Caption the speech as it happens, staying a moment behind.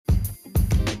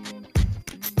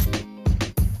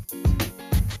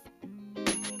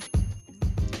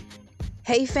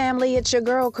Hey family, it's your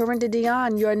girl, Corinda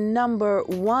Dion, your number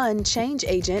one change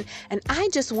agent. And I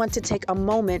just want to take a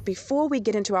moment before we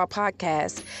get into our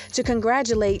podcast to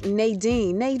congratulate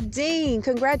Nadine. Nadine,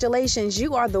 congratulations.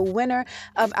 You are the winner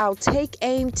of our Take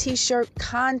Aim t-shirt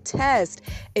contest.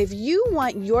 If you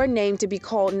want your name to be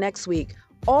called next week,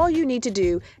 all you need to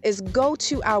do is go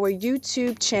to our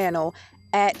YouTube channel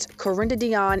at Corinda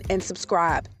Dion and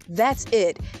subscribe. That's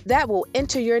it. That will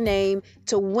enter your name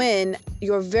to win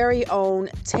your very own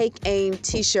Take Aim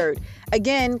t-shirt.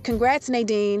 Again, congrats,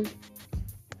 Nadine.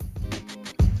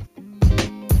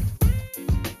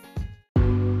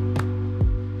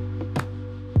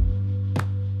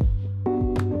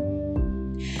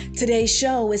 Today's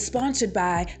show is sponsored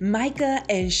by Micah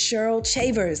and Cheryl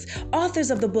Chavers, authors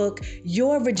of the book,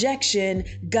 Your Rejection,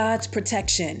 God's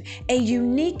Protection, a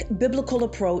unique biblical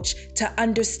approach to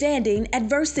understanding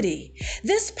adversity.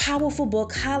 This powerful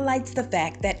book highlights the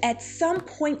fact that at some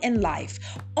point in life,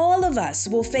 all of us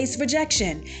will face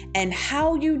rejection, and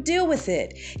how you deal with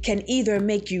it can either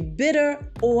make you bitter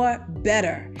or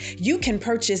better. You can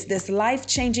purchase this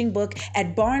life-changing book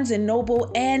at Barnes &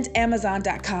 Noble and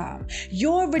Amazon.com.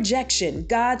 Your Rejection,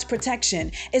 God's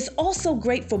Protection is also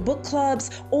great for book clubs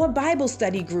or Bible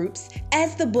study groups,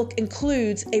 as the book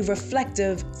includes a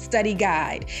reflective study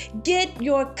guide. Get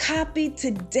your copy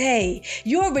today.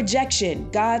 Your Rejection,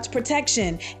 God's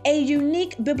Protection, a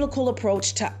unique biblical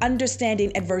approach to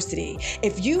understanding adversity.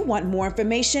 If you want more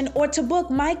information or to book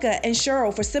Micah and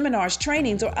Cheryl for seminars,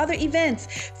 trainings, or other events,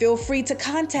 feel free to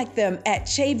contact them at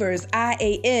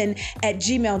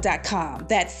chaversian@gmail.com.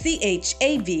 That's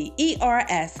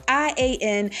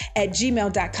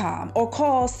CHAVERSIAN@gmail.com, or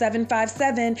call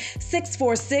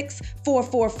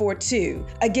 757-646-4442.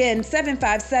 Again,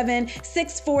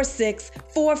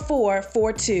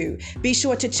 757-646-4442. Be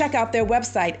sure to check out their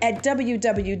website at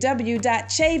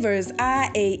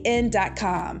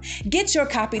www.chaversian.com. Get your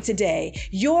copy today.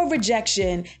 Your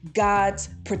Rejection, God's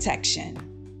Protection.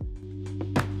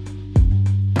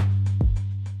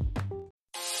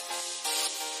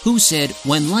 Who said,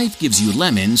 when life gives you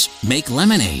lemons, make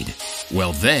lemonade?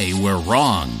 Well, they were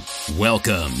wrong.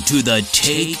 Welcome to the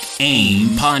Take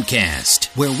Aim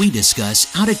podcast, where we discuss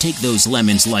how to take those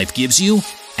lemons life gives you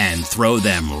and throw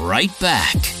them right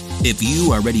back. If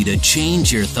you are ready to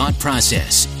change your thought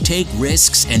process, take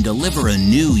risks, and deliver a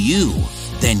new you,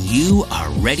 then you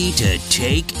are ready to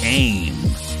take aim.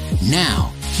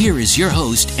 Now, here is your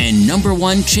host and number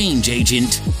one change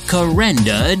agent,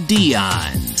 Corinda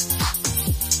Dion.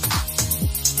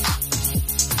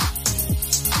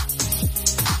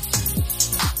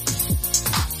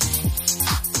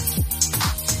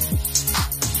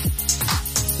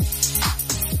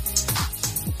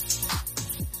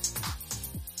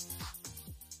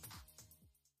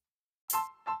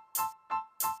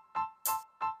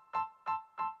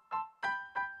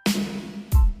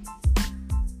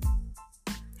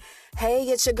 Hey,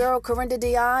 it's your girl, Corinda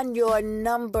Dion, your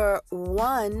number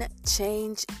one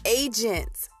change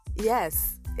agent.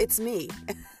 Yes, it's me.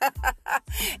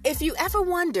 If you ever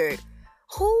wondered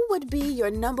who would be your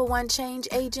number one change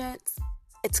agent,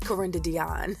 it's Corinda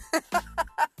Dion.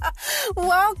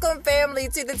 Welcome, family,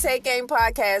 to the Take Aim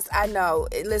podcast. I know,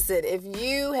 listen, if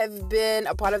you have been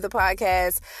a part of the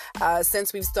podcast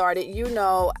since we've started, you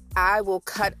know I will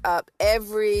cut up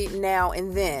every now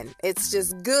and then. It's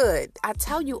just good. I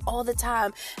tell you all the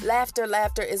time, laughter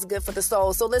is good for the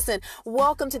soul. So listen,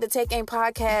 welcome to the Take Aim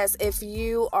podcast. If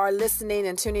you are listening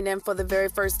and tuning in for the very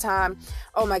first time,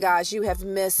 oh my gosh, you have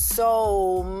missed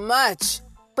so much.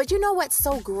 But you know what's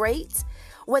so great?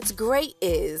 What's great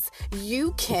is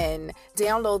you can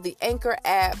download the Anchor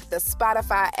app, the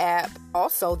Spotify app,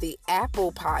 also the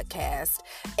Apple Podcast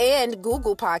and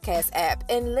Google Podcast app,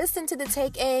 and listen to the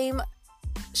Take Aim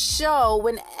show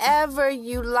whenever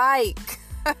you like.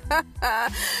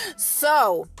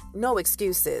 So, no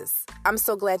excuses. I'm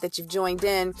so glad that you've joined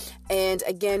in. And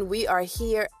again, we are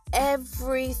here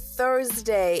every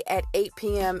Thursday at 8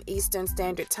 p.m. Eastern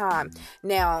Standard Time.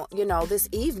 Now, you know, this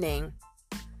evening,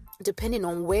 depending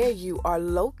on where you are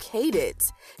located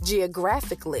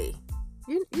geographically,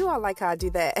 you all like how I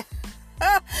do that.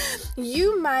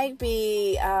 You might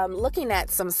be looking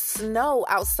at some snow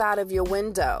outside of your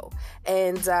window,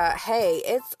 and hey,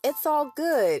 it's all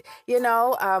good. You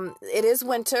know, it is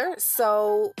winter,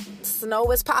 so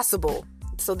snow is possible.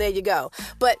 So there you go.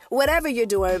 But whatever you're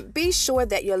doing, be sure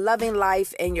that you're loving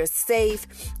life and you're safe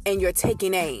and you're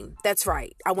taking aim. That's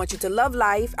right. I want you to love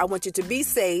life. I want you to be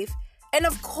safe. And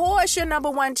of course, your number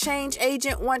one change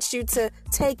agent wants you to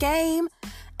take aim.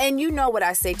 And you know what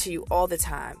I say to you all the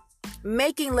time.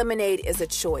 Making lemonade is a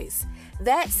choice.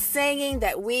 That saying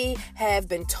that we have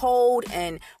been told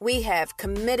and we have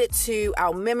committed to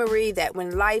our memory that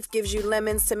when life gives you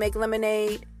lemons to make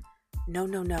lemonade. No,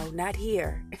 not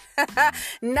here.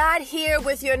 Not here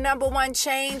with your number one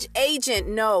change agent.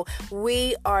 No,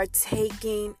 we are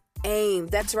taking aim.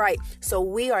 That's right. So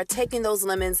we are taking those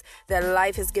lemons that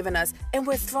life has given us and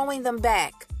we're throwing them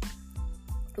back.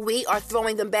 We are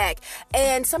throwing them back.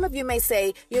 And some of you may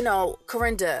say,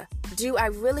 Corinda, do I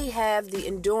really have the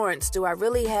endurance? Do I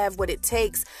really have what it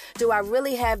takes? Do I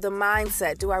really have the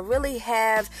mindset? Do I really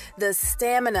have the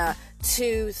stamina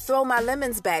to throw my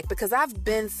lemons back? Because I've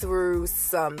been through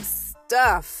some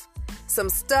stuff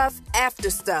after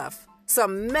stuff,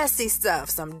 some messy stuff,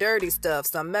 some dirty stuff,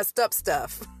 some messed up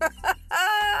stuff,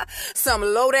 some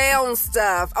low down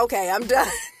stuff. Okay, I'm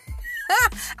done.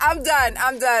 I'm done.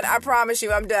 I promise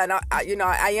you, I'm done.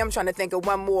 I am trying to think of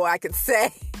one more I could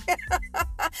say.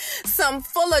 Some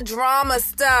full of drama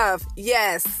stuff.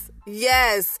 Yes.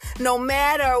 No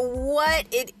matter what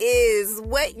it is,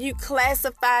 what you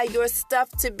classify your stuff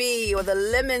to be, or the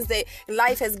lemons that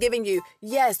life has given you.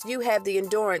 Yes, you have the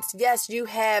endurance. Yes, you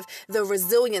have the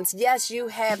resilience. Yes, you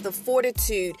have the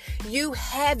fortitude. You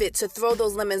have it to throw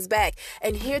those lemons back.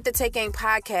 And here at the Take Aim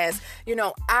podcast,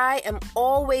 I am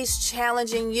always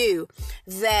challenging you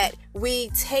that we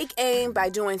take aim by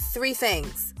doing 3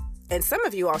 things. And some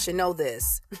of you all should know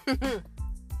this.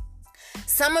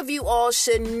 Some of you all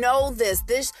should know this.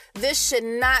 This should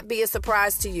not be a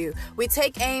surprise to you. We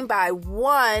take aim by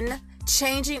 1,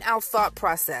 changing our thought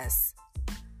process.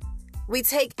 We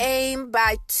take aim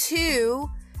by 2,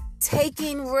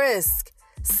 taking risk.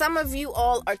 Some of you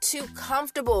all are too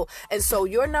comfortable. And so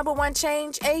your number one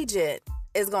change agent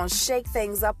is going to shake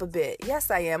things up a bit.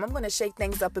 Yes, I am. I'm going to shake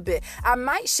things up a bit. I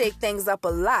might shake things up a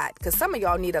lot because some of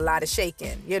y'all need a lot of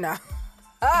shaking,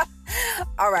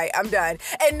 All right, I'm done.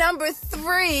 And number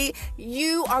 3,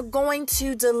 you are going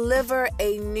to deliver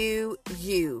a new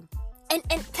you. And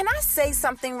can I say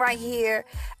something right here?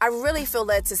 I really feel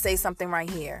led to say something right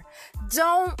here.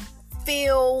 Don't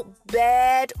feel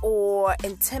bad or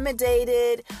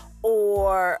intimidated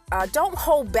or don't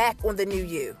hold back on the new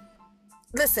you.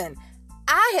 Listen,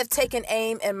 I have taken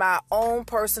aim in my own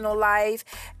personal life,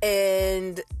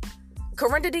 and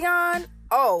Corinda Dion,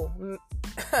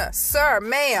 sir,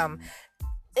 ma'am,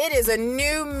 it is a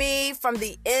new me from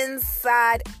the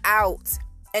inside out.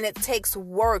 And it takes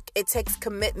work. It takes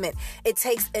commitment. It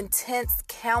takes intense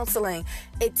counseling.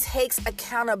 It takes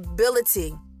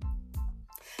accountability.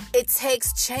 It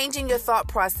takes changing your thought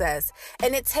process.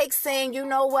 And it takes saying, you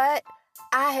know what?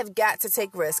 I have got to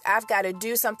take risk. I've got to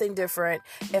do something different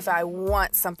if I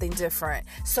want something different.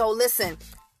 So listen,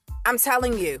 I'm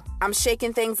telling you, I'm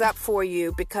shaking things up for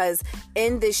you because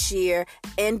in this year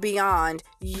and beyond,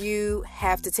 you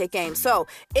have to take aim. So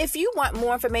if you want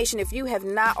more information, if you have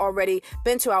not already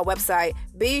been to our website,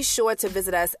 be sure to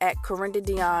visit us at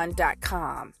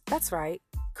CorindaDion.com. That's right,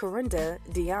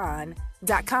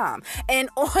 CorindaDion.com. And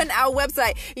on our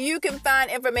website, you can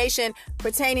find information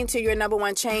pertaining to your number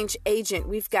one change agent.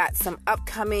 We've got some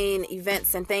upcoming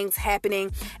events and things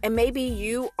happening. And maybe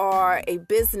you are a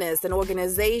business, an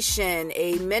organization,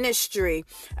 a ministry,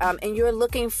 and you're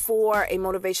looking for a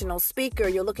motivational speaker.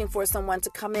 You're looking for someone to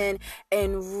come in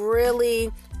and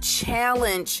really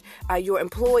challenge your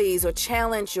employees or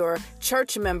challenge your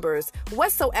church members,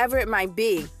 whatsoever it might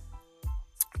be.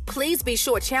 Please be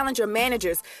sure, challenge your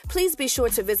managers. Please be sure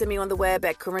to visit me on the web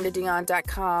at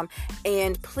CorindaDion.com.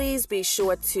 And please be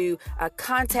sure to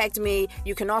contact me.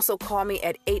 You can also call me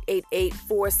at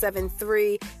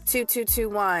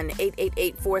 888-473-2221,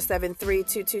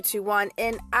 888-473-2221.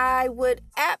 And I would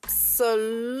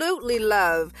absolutely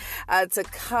love to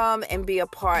come and be a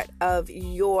part of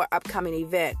your upcoming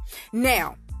event.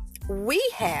 Now, we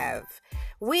have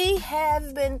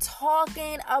been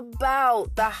talking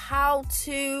about the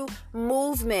how-to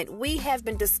movement. We have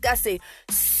been discussing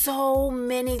so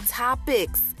many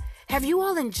topics. Have you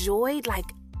all enjoyed,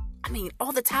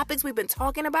 all the topics we've been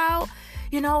talking about?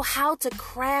 How to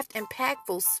craft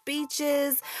impactful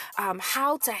speeches,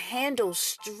 how to handle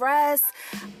stress.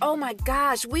 Oh my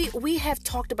gosh, we have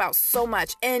talked about so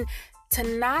much. And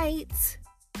tonight,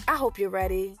 I hope you're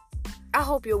ready. I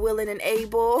hope you're willing and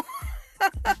able.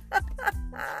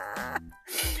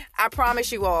 I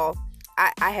promise you all,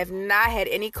 I have not had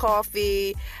any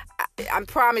coffee. I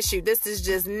promise you, this is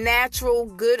just natural,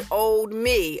 good old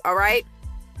me, all right?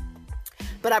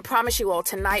 But I promise you all,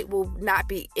 tonight will not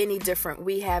be any different.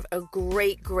 We have a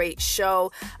great, great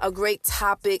show, a great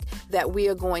topic that we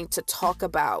are going to talk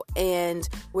about. And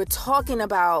we're talking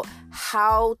about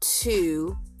how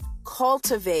to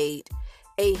cultivate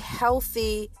a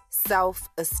healthy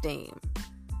self-esteem.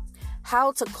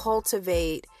 How to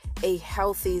cultivate a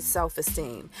healthy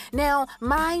self-esteem. Now,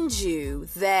 mind you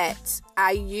that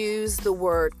I use the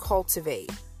word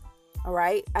cultivate. All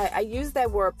right. I use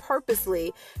that word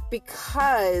purposely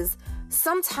because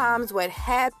sometimes what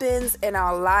happens in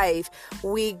our life,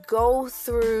 we go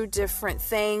through different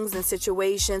things and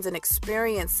situations and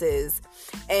experiences,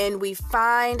 and we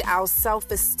find our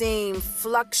self-esteem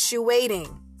fluctuating.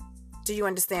 Do you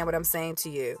understand what I'm saying to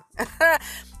you?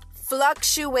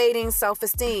 Fluctuating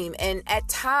self-esteem. And at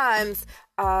times,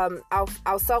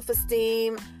 our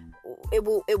self-esteem, it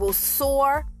will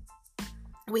soar.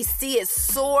 We see it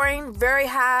soaring very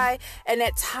high, and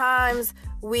at times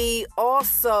we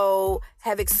also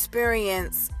have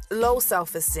experienced low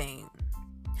self-esteem.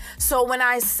 So when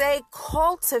I say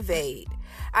cultivate,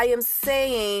 I am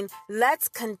saying let's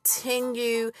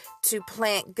continue to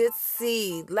plant good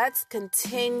seed. Let's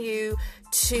continue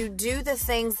to do the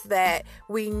things that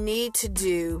we need to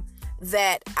do,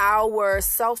 that our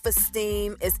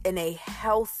self-esteem is in a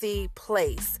healthy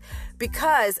place.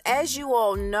 Because as you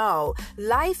all know,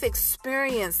 life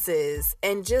experiences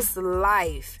and just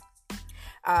life,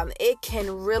 it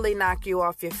can really knock you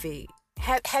off your feet.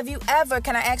 Have you ever,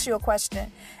 can I ask you a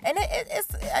question? And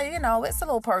it's it's a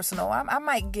little personal. I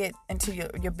might get into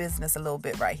your business a little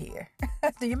bit right here.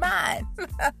 Do you mind?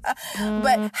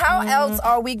 But how else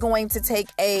are we going to take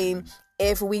aim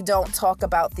if we don't talk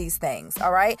about these things?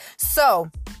 All right. So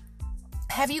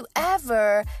have you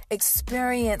ever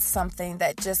experienced something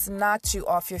that just knocked you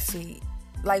off your feet?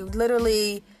 Like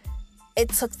literally, it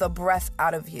took the breath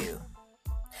out of you.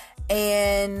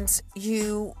 And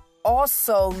you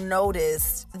also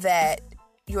noticed that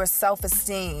your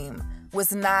self-esteem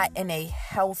was not in a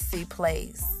healthy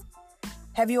place.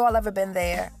 Have you all ever been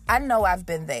there? I know I've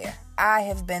been there. I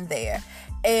have been there.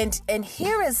 And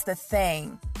here is the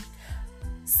thing.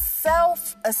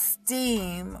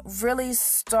 Self-esteem really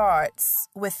starts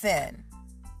within,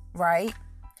 right?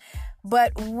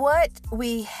 But what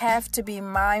we have to be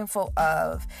mindful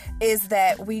of is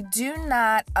that we do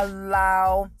not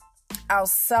allow our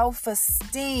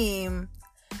self-esteem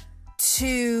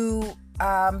to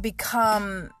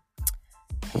become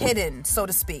hidden, so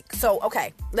to speak. So,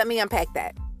 okay, let me unpack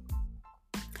that.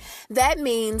 That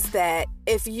means that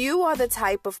if you are the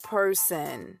type of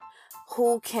person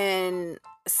who can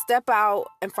step out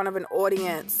in front of an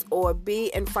audience or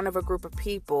be in front of a group of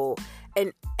people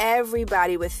and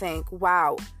everybody would think,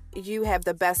 wow, you have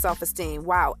the best self-esteem.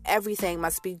 Wow, everything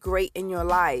must be great in your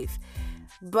life.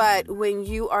 But when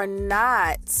you are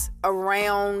not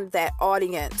around that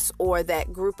audience or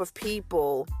that group of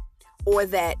people or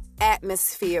that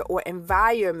atmosphere or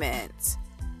environment,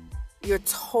 you're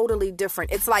totally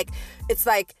different. It's like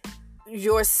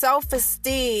your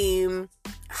self-esteem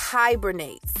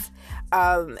hibernates.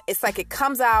 It's like it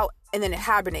comes out and then it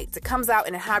hibernates. It comes out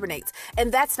and it hibernates.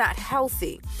 And that's not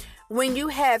healthy. When you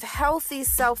have healthy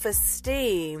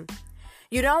self-esteem,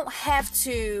 you don't have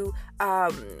to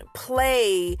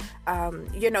play,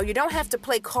 you don't have to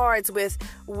play cards with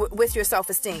your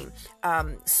self-esteem.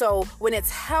 So when it's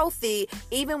healthy,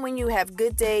 even when you have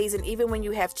good days and even when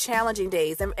you have challenging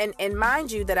days, and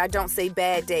mind you that I don't say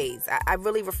bad days. I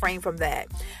really refrain from that.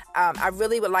 I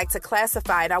really would like to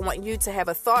classify it. I want you to have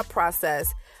a thought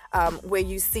process where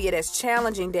you see it as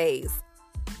challenging days.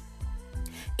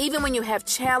 Even when you have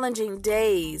challenging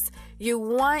days, you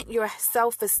want your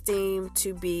self-esteem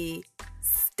to be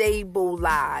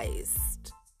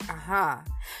stabilized.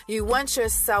 You want your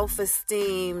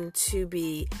self-esteem to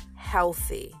be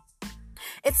healthy.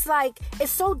 It's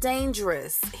so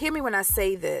dangerous. Hear me when I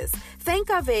say this. Think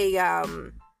of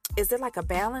is it like a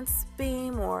balance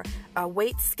beam or a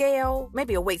weight scale?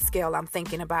 Maybe a weight scale I'm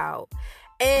thinking about.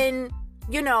 And,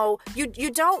 you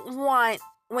don't want,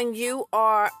 when you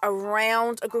are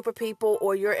around a group of people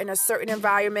or you're in a certain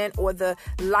environment or the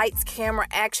lights, camera,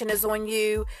 action is on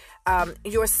you,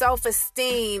 your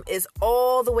self-esteem is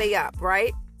all the way up,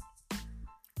 right?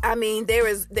 I mean,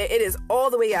 it is all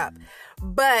the way up.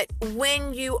 But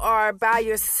when you are by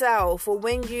yourself or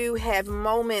when you have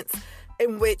moments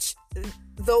in which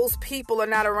those people are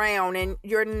not around and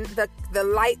the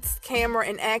lights, camera,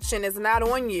 and action is not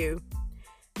on you,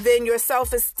 then your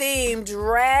self-esteem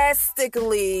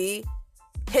drastically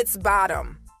hits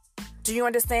bottom. Do you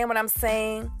understand what I'm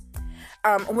saying?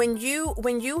 When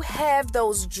you have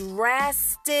those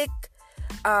drastic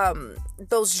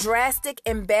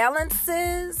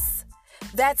imbalances,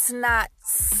 that's not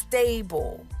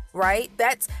stable, right?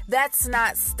 That's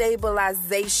not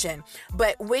stabilization.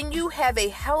 But when you have a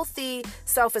healthy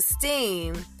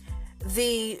self-esteem,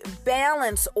 the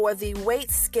balance or the weight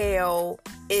scale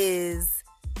is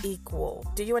equal.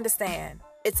 Do you understand?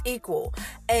 It's equal.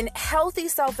 And healthy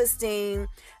self-esteem,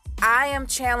 I am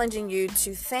challenging you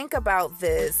to think about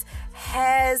this,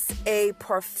 has a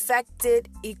perfected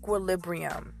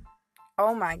equilibrium.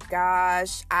 Oh my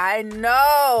gosh, I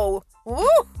know. Woo!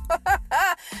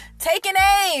 Take an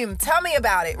aim. Tell me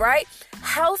about it, right?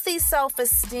 Healthy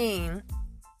self-esteem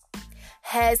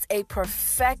has a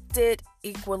perfected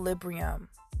equilibrium,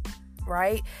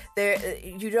 right?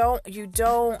 You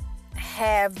don't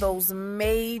have those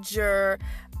major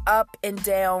up and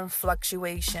down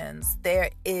fluctuations. There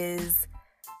is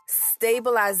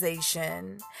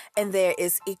stabilization and there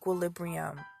is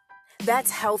equilibrium. That's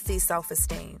healthy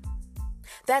self-esteem.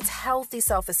 That's healthy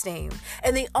self-esteem.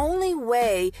 And the only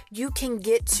way you can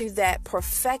get to that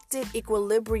perfected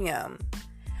equilibrium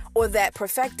or that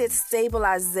perfected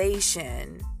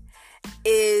stabilization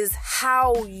is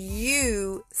how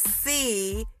you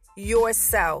see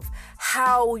yourself,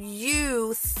 how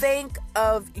you think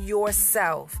of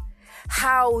yourself,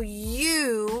 how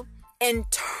you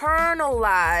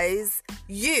internalize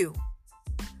you.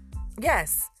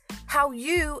 Yes. How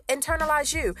you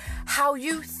internalize you, how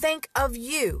you think of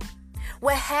you.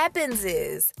 What happens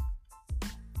is,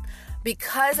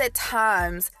 because at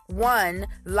times, one,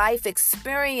 life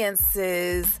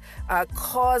experiences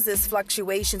causes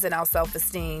fluctuations in our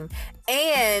self-esteem,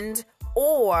 and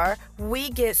or we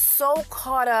get so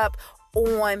caught up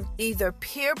on either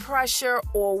peer pressure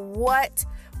or what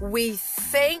we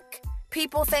think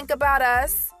people think about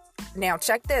us. Now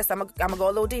check this. I'm gonna go a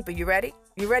little deeper. You ready?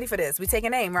 You ready for this? We take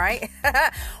an aim, right?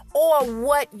 Or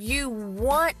what you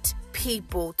want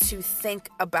people to think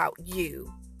about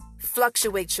you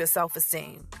fluctuates your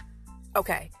self-esteem.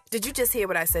 Okay, did you just hear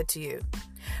what I said to you?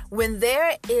 When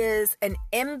there is an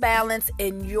imbalance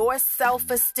in your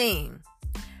self-esteem,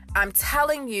 I'm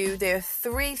telling you there are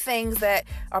three things that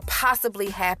are possibly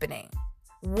happening.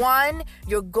 One,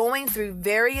 you're going through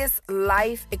various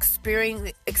life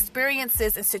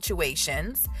experiences and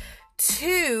situations.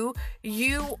 Two,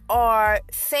 you are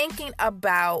thinking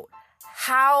about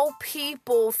how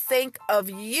people think of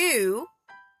you,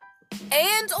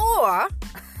 and or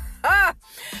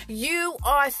you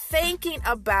are thinking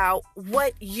about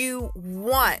what you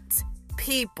want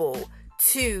people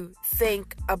to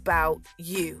think about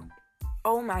you.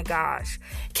 Oh my gosh.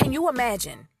 Can you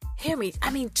imagine? Hear me.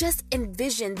 I mean, just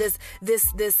envision this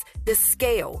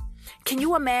scale. Can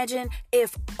you imagine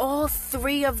if all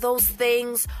three of those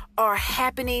things are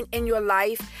happening in your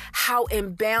life, how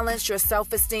imbalanced your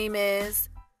self-esteem is?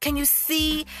 Can you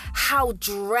see how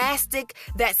drastic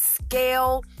that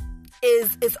scale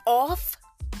is off?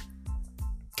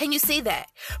 Can you see that?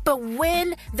 But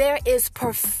when there is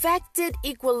perfected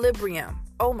equilibrium,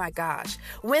 oh my gosh,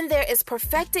 when there is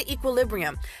perfected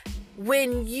equilibrium,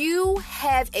 when you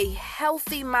have a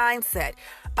healthy mindset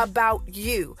about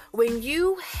you, when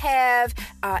you have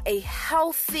a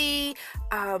healthy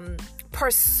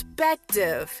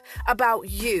perspective about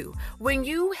you, when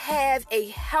you have a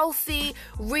healthy,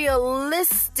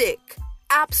 realistic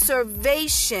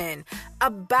observation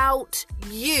about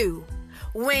you,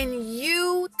 when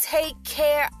you take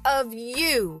care of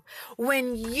you,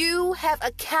 when you have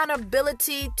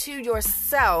accountability to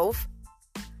yourself,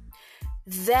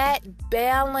 that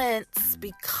balance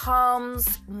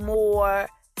becomes more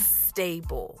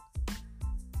stable.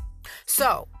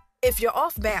 So, if you're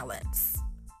off balance,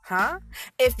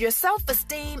 if your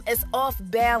self-esteem is off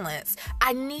balance,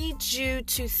 I need you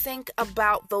to think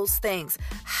about those things.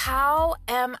 How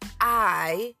am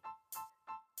I?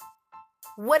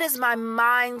 What is my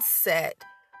mindset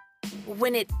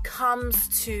when it comes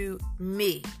to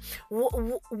me?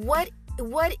 What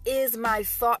is my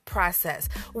thought process?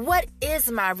 What is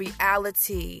my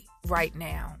reality right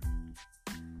now?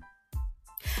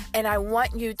 And I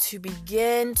want you to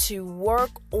begin to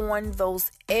work on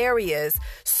those areas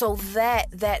so that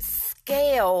that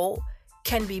scale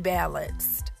can be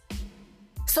balanced.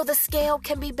 So the scale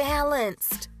can be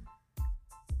balanced.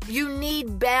 You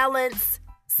need balanced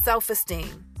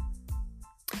self-esteem.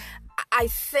 I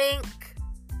think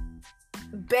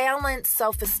balanced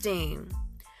self-esteem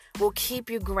will keep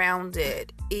you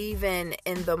grounded even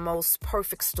in the most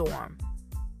perfect storm.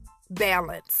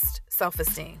 Balanced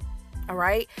self-esteem. All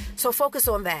right? So focus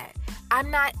on that.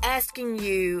 I'm not asking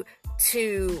you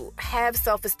to have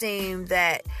self-esteem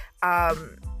that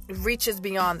reaches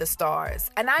beyond the stars.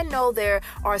 And I know there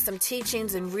are some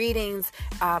teachings and readings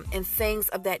and things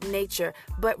of that nature.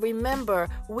 But remember,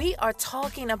 we are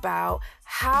talking about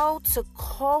how to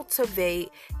cultivate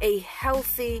a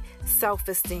healthy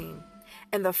self-esteem.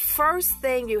 And the first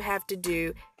thing you have to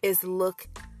do is look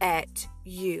at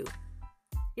you.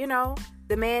 You know,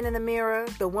 the man in the mirror,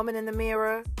 the woman in the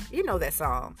mirror. You know that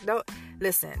song. Don't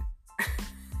listen.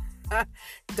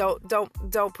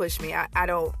 don't push me. I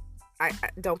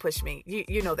don't push me.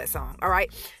 You know that song. All right.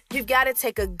 You've got to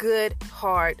take a good,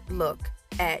 hard look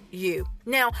at you.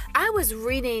 Now, I was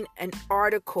reading an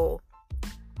article,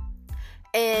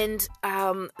 and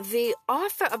the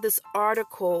author of this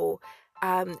article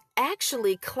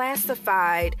actually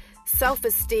classified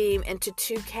self-esteem into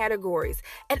two categories.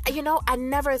 And I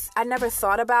never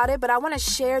thought about it, but I want to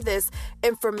share this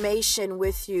information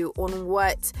with you on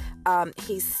what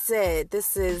he said.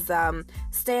 This is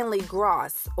Stanley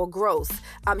Gross.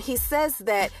 He says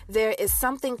that there is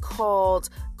something called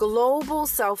global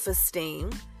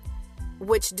self-esteem,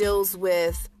 which deals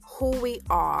with who we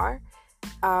are.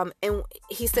 And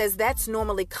he says that's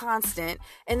normally constant.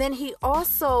 And then he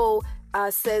also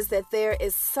says that there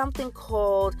is something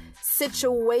called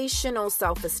situational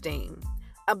self-esteem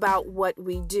about what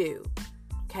we do.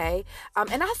 Okay.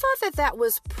 And I thought that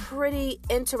was pretty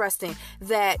interesting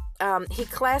that he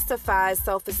classifies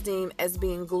self-esteem as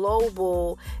being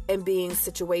global and being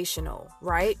situational,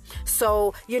 right?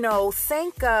 So,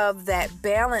 think of that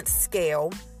balance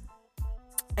scale.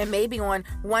 And maybe on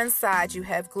one side you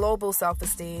have global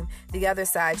self-esteem, the other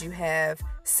side you have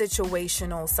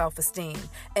situational self-esteem.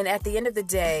 And at the end of the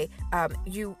day,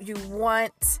 you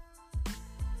want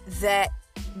that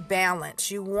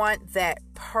balance. You want that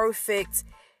perfect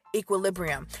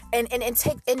equilibrium. And it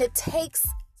takes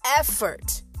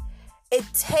effort. It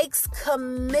takes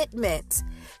commitment.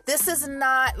 This is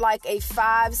not like a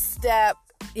 5-step,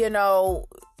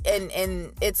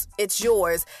 and it's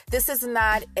yours. This is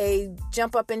not a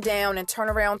jump up and down and turn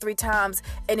around 3 times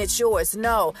and it's yours.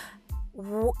 No.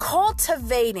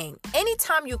 Cultivating.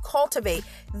 Anytime you cultivate,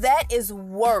 that is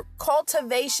work.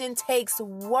 Cultivation takes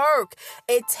work.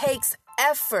 It takes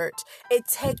effort. It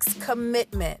takes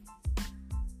commitment.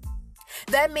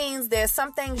 That means there's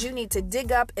some things you need to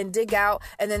dig up and dig out,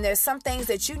 and then there's some things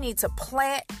that you need to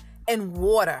plant and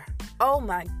water. Oh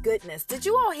my goodness. Did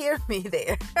you all hear me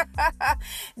there?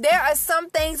 There are some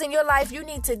things in your life you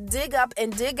need to dig up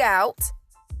and dig out.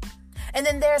 And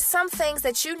then there are some things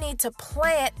that you need to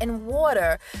plant and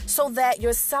water so that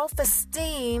your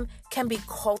self-esteem can be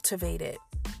cultivated.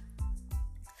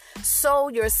 So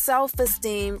your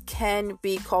self-esteem can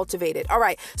be cultivated. All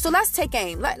right, so let's take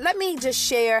aim. Let me just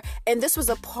share, and this was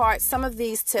some of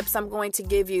these tips I'm going to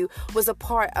give you was a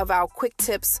part of our Quick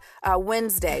Tips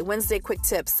Wednesday Quick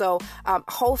Tips. So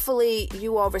hopefully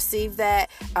you all received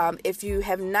that. If you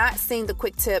have not seen the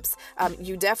Quick Tips,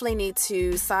 you definitely need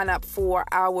to sign up for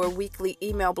our weekly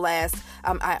email blast.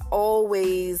 I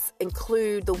always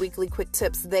include the weekly Quick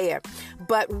Tips there.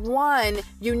 But one,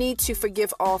 you need to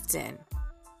forgive often.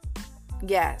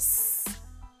 Yes,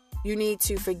 you need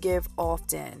to forgive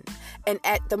often. And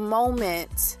at the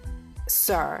moment,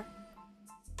 sir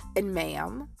and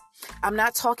ma'am, I'm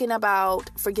not talking about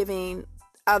forgiving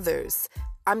others.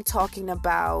 I'm talking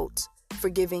about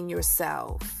forgiving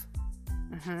yourself.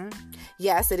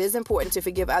 Yes, it is important to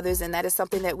forgive others, and that is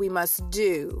something that we must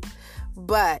do.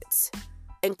 But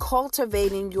in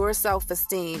cultivating your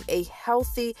self-esteem, a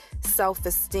healthy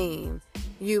self-esteem,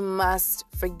 you must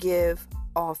forgive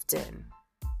often.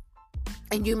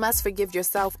 And you must forgive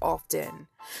yourself often.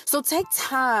 So take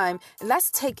time,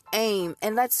 let's take aim,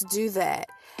 and let's do that.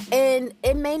 And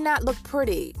it may not look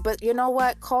pretty, but you know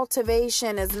what?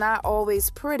 Cultivation is not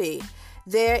always pretty.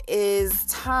 There is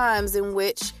times in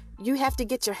which you have to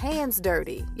get your hands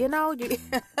dirty. You got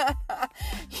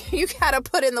to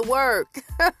put in the work.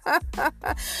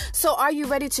 So are you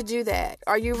ready to do that?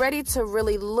 Are you ready to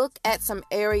really look at some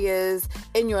areas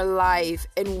in your life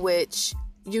in which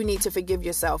you need to forgive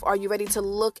yourself? Are you ready to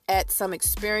look at some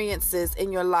experiences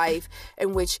in your life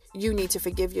in which you need to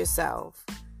forgive yourself?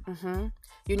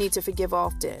 You need to forgive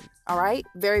often. All right?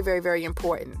 Very, very, very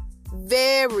important.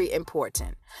 Very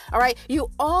important. All right?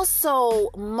 You also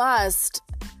must,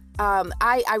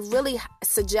 I really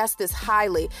suggest this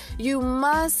highly. You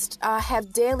must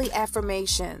have daily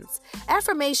affirmations.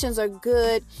 Affirmations are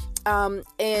good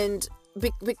and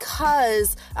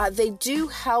because they do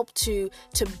help to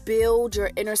build your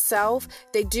inner self.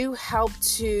 They do help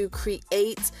to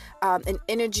create an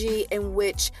energy in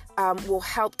which will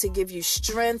help to give you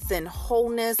strength and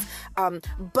wholeness.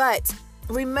 But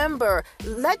remember,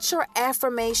 let your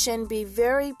affirmation be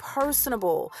very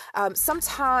personable.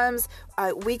 Sometimes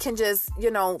we can just,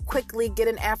 quickly get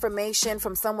an affirmation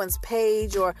from someone's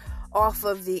page or off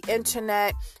of the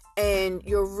internet, and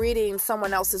you're reading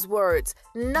someone else's words.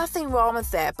 Nothing wrong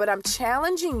with that, but I'm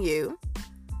challenging you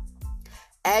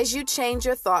as you change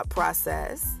your thought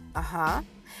process,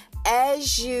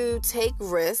 as you take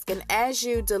risk and as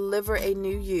you deliver a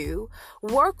new you,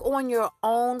 work on your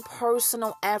own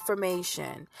personal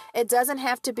affirmation. It doesn't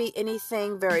have to be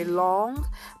anything very long,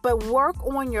 but work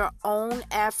on your own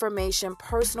affirmation,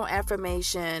 personal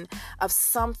affirmation of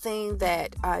something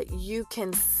that you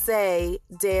can say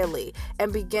daily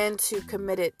and begin to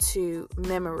commit it to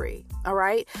memory. All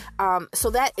right. So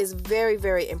that is very,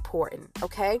 very important.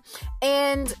 Okay.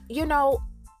 And,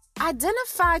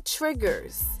 identify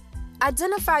triggers.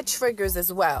 Identify triggers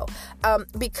as well.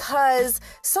 Because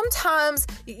sometimes,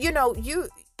 you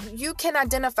can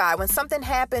identify when something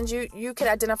happens, you can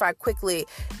identify quickly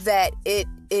that it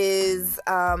is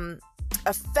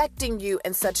affecting you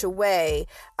in such a way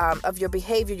of your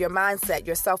behavior, your mindset,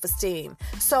 your self-esteem.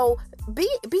 So be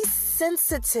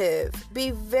sensitive,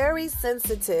 be very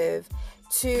sensitive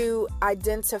to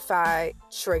identify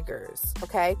triggers,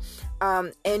 okay?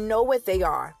 And know what they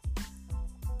are.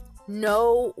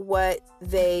 Know what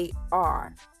they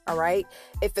are, all right?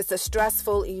 If it's a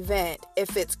stressful event,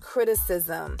 if it's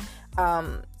criticism,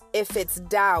 if it's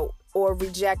doubt or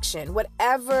rejection,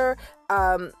 whatever,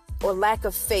 or lack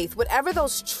of faith, whatever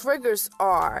those triggers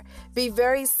are, be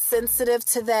very sensitive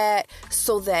to that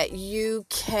so that you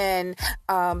can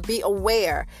be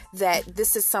aware that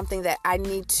this is something that I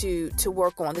need to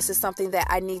work on. This is something that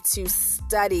I need to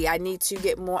study. I need to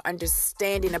get more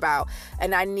understanding about.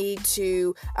 And I need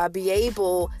to be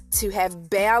able to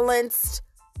have balanced,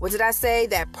 what did I say?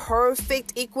 That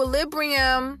perfect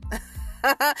equilibrium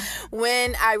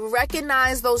when I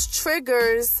recognize those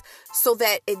triggers so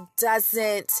that it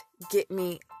doesn't get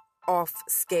me off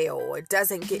scale or it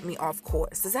doesn't get me off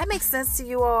course. Does that make sense to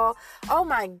you all? Oh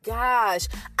my gosh.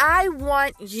 I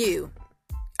want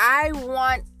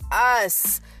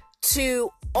us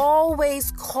to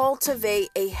always cultivate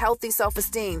a healthy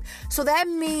self-esteem. So that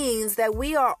means that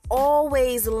we are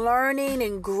always learning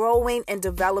and growing and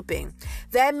developing.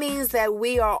 That means that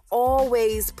we are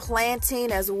always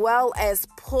planting as well as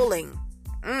pulling.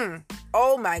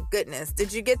 Oh my goodness.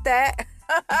 Did you get that?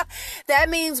 That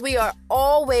means we are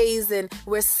always, and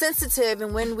we're sensitive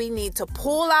and when we need to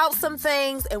pull out some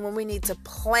things and when we need to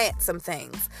plant some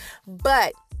things.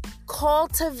 But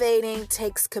cultivating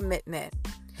takes commitment.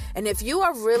 And if you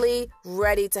are really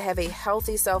ready to have a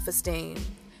healthy self-esteem,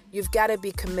 you've got to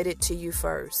be committed to you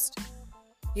first.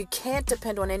 You can't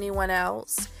depend on anyone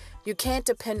else. You can't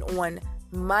depend on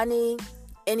money,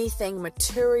 anything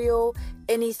material,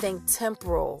 anything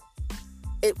temporal.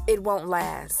 It won't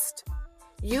last.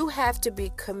 You have to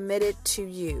be committed to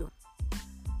you.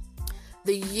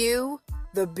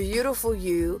 The beautiful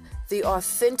you, the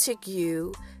authentic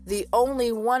you, the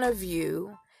only one of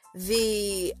you,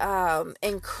 the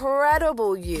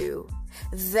incredible you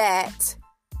that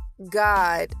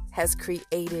God has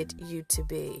created you to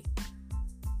be.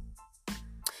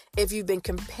 If you've been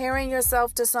comparing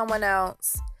yourself to someone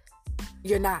else,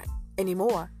 you're not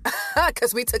anymore.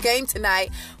 Because we took aim tonight.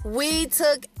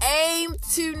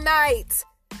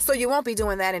 So you won't be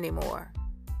doing that anymore.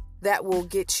 That will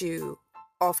get you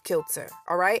off kilter.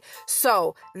 All right.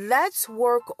 So let's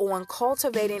work on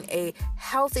cultivating a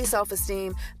healthy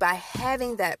self-esteem by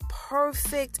having that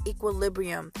perfect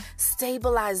equilibrium,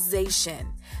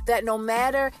 stabilization, that no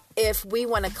matter if we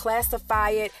want to classify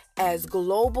it as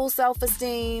global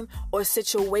self-esteem or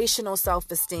situational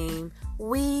self-esteem,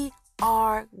 we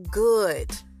are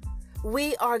good.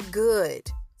 We are good.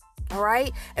 All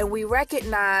right. And we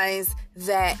recognize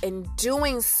that in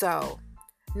doing so,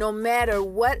 no matter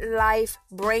what life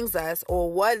brings us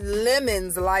or what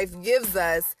lemons life gives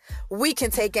us, we can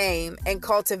take aim and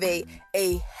cultivate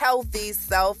a healthy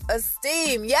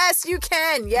self-esteem. Yes, you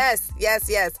can. Yes.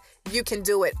 You can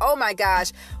do it. Oh my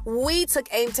gosh. We took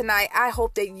aim tonight. I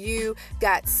hope that you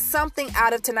got something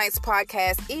out of tonight's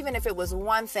podcast. Even if it was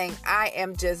one thing, I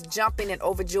am just jumping and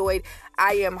overjoyed.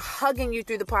 I am hugging you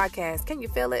through the podcast. Can you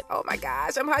feel it? Oh my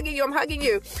gosh. I'm hugging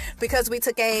you because we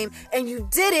took aim and you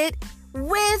did it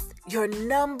with your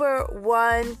number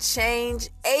one change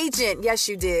agent. Yes,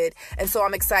 you did. And so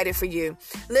I'm excited for you.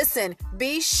 Listen,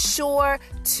 be sure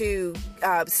to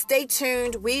stay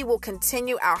tuned. We will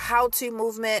continue our how-to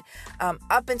movement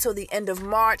up until the end of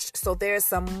March. So there's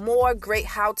some more great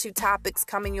how-to topics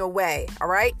coming your way. All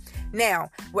right. Now,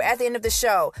 we're at the end of the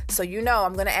show. So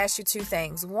I'm going to ask you two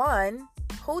things. One,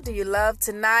 who do you love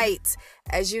tonight?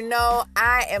 As you know,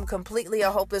 I am completely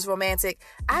a hopeless romantic.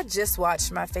 I just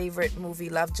watched my favorite movie,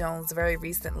 Love Jones, very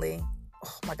recently.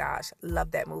 Oh my gosh,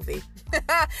 love that movie.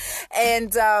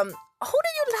 And who do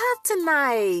you love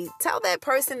tonight? Tell that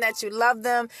person that you love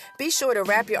them. Be sure to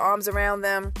wrap your arms around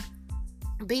them.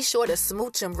 Be sure to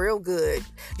smooch them real good.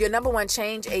 Your number one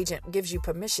change agent gives you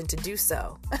permission to do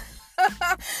so.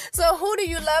 So who do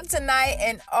you love tonight?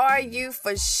 And are you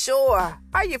for sure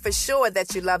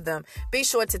that you love them? Be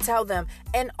sure to tell them.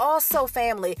 And also,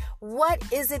 family, what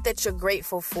is it that you're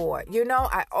grateful for? You know,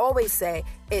 I always say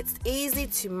it's easy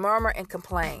to murmur and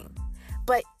complain,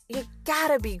 but you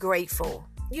gotta be grateful.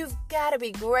 You've got to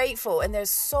be grateful, and there's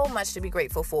so much to be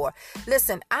grateful for.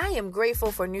 Listen, I am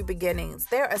grateful for new beginnings.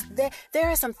 There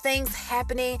are some things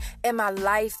happening in my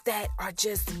life that are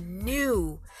just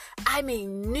new. I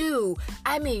mean new.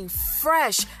 I mean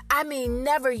fresh. I mean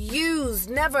never used,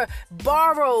 never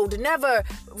borrowed, never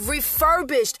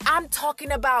refurbished. I'm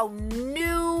talking about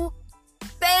new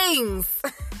things.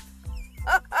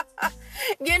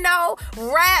 You know,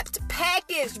 wrapped,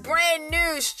 packaged, brand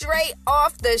new, straight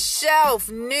off the shelf,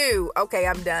 new. Okay,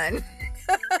 I'm done.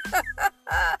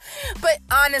 But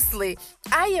honestly,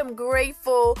 I am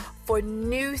grateful for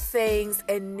new things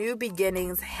and new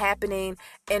beginnings happening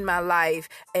in my life.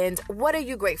 And what are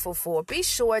you grateful for? Be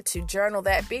sure to journal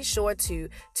that. Be sure to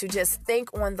just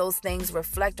think on those things,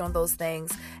 reflect on those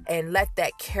things, and let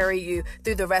that carry you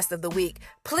through the rest of the week.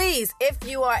 Please, if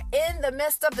you are in the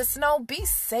midst of the snow, be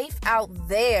safe out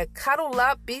there. Cuddle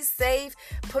up, be safe,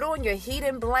 put on your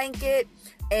heating blanket,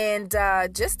 and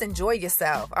just enjoy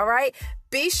yourself, all right?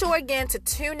 Be sure again to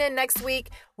tune in next week.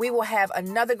 We will have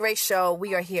another great show.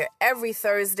 We are here every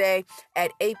Thursday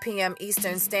at 8 p.m.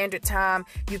 Eastern Standard Time.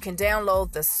 You can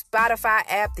download the Spotify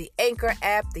app, the Anchor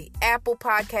app, the Apple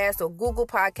Podcast or Google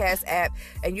Podcast app,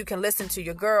 and you can listen to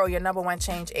your girl, your number one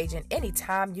change agent,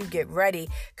 anytime you get ready.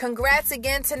 Congrats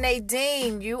again to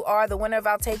Nadine. You are the winner of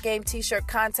our Take Aim t-shirt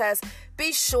contest.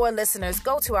 Be sure, listeners,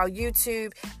 go to our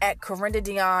YouTube at Corinda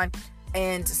Dion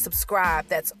and subscribe.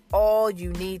 That's all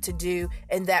you need to do,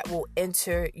 and that will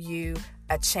enter you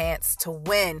a chance to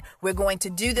win. We're going to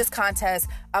do this contest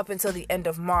up until the end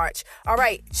of March. All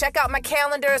right, check out my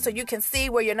calendar so you can see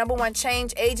where your number one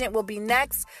change agent will be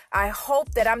next. I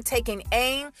hope that I'm taking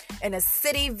aim in a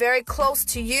city very close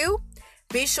to you.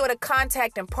 Be sure to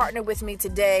contact and partner with me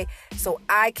today so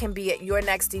I can be at your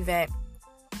next event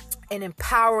and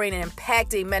empowering and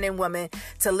impacting men and women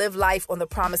to live life on the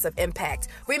promise of impact.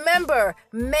 Remember,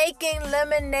 making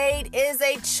lemonade is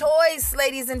a choice,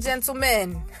 ladies and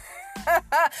gentlemen.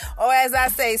 Or as I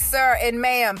say, sir and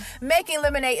ma'am, making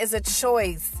lemonade is a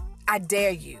choice. I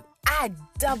dare you. I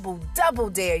double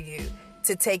dare you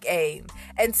to take aim.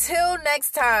 Until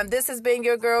next time, this has been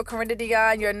your girl, Corinda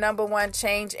Dion, your number one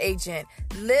change agent.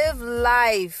 Live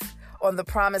life on the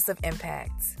promise of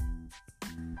impact.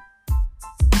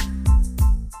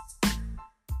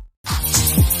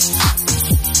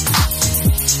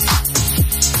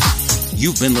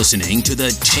 You've been listening to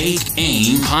the Take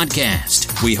Aim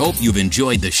podcast. We hope you've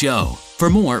enjoyed the show.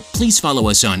 For more, please follow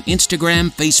us on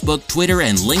Instagram, Facebook, Twitter,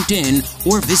 and LinkedIn,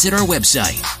 or visit our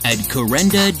website at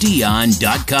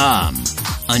corindadion.com.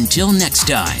 Until next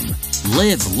time,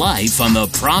 live life on the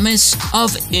promise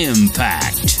of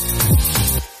impact.